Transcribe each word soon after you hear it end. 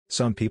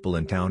Some people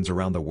in towns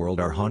around the world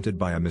are haunted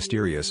by a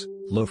mysterious,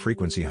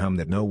 low-frequency hum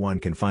that no one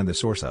can find the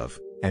source of,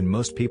 and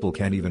most people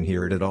can't even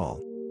hear it at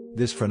all.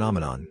 This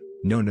phenomenon,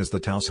 known as the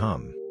Taos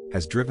hum,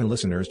 has driven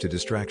listeners to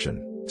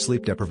distraction,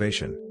 sleep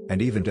deprivation,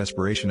 and even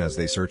desperation as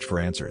they search for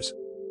answers.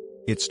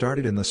 It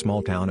started in the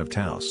small town of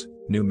Taos,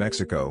 New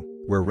Mexico,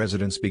 where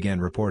residents began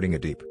reporting a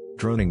deep,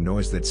 droning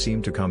noise that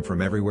seemed to come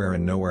from everywhere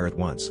and nowhere at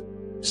once.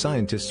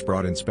 Scientists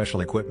brought in special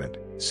equipment,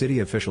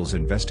 city officials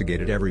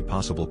investigated every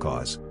possible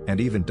cause,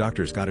 and even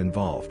doctors got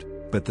involved,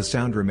 but the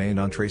sound remained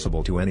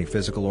untraceable to any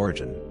physical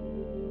origin.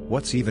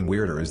 What's even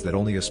weirder is that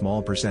only a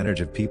small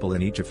percentage of people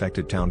in each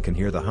affected town can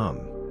hear the hum,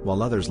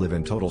 while others live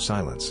in total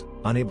silence,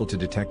 unable to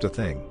detect a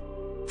thing.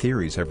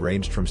 Theories have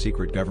ranged from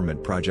secret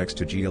government projects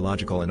to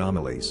geological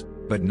anomalies,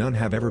 but none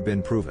have ever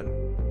been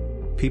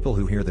proven. People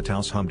who hear the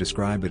Taos hum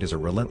describe it as a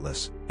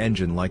relentless,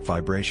 engine-like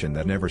vibration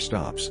that never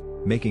stops,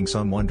 making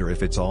some wonder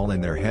if it's all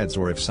in their heads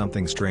or if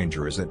something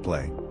stranger is at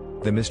play.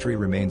 The mystery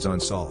remains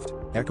unsolved,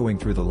 echoing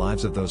through the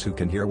lives of those who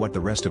can hear what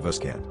the rest of us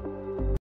can't.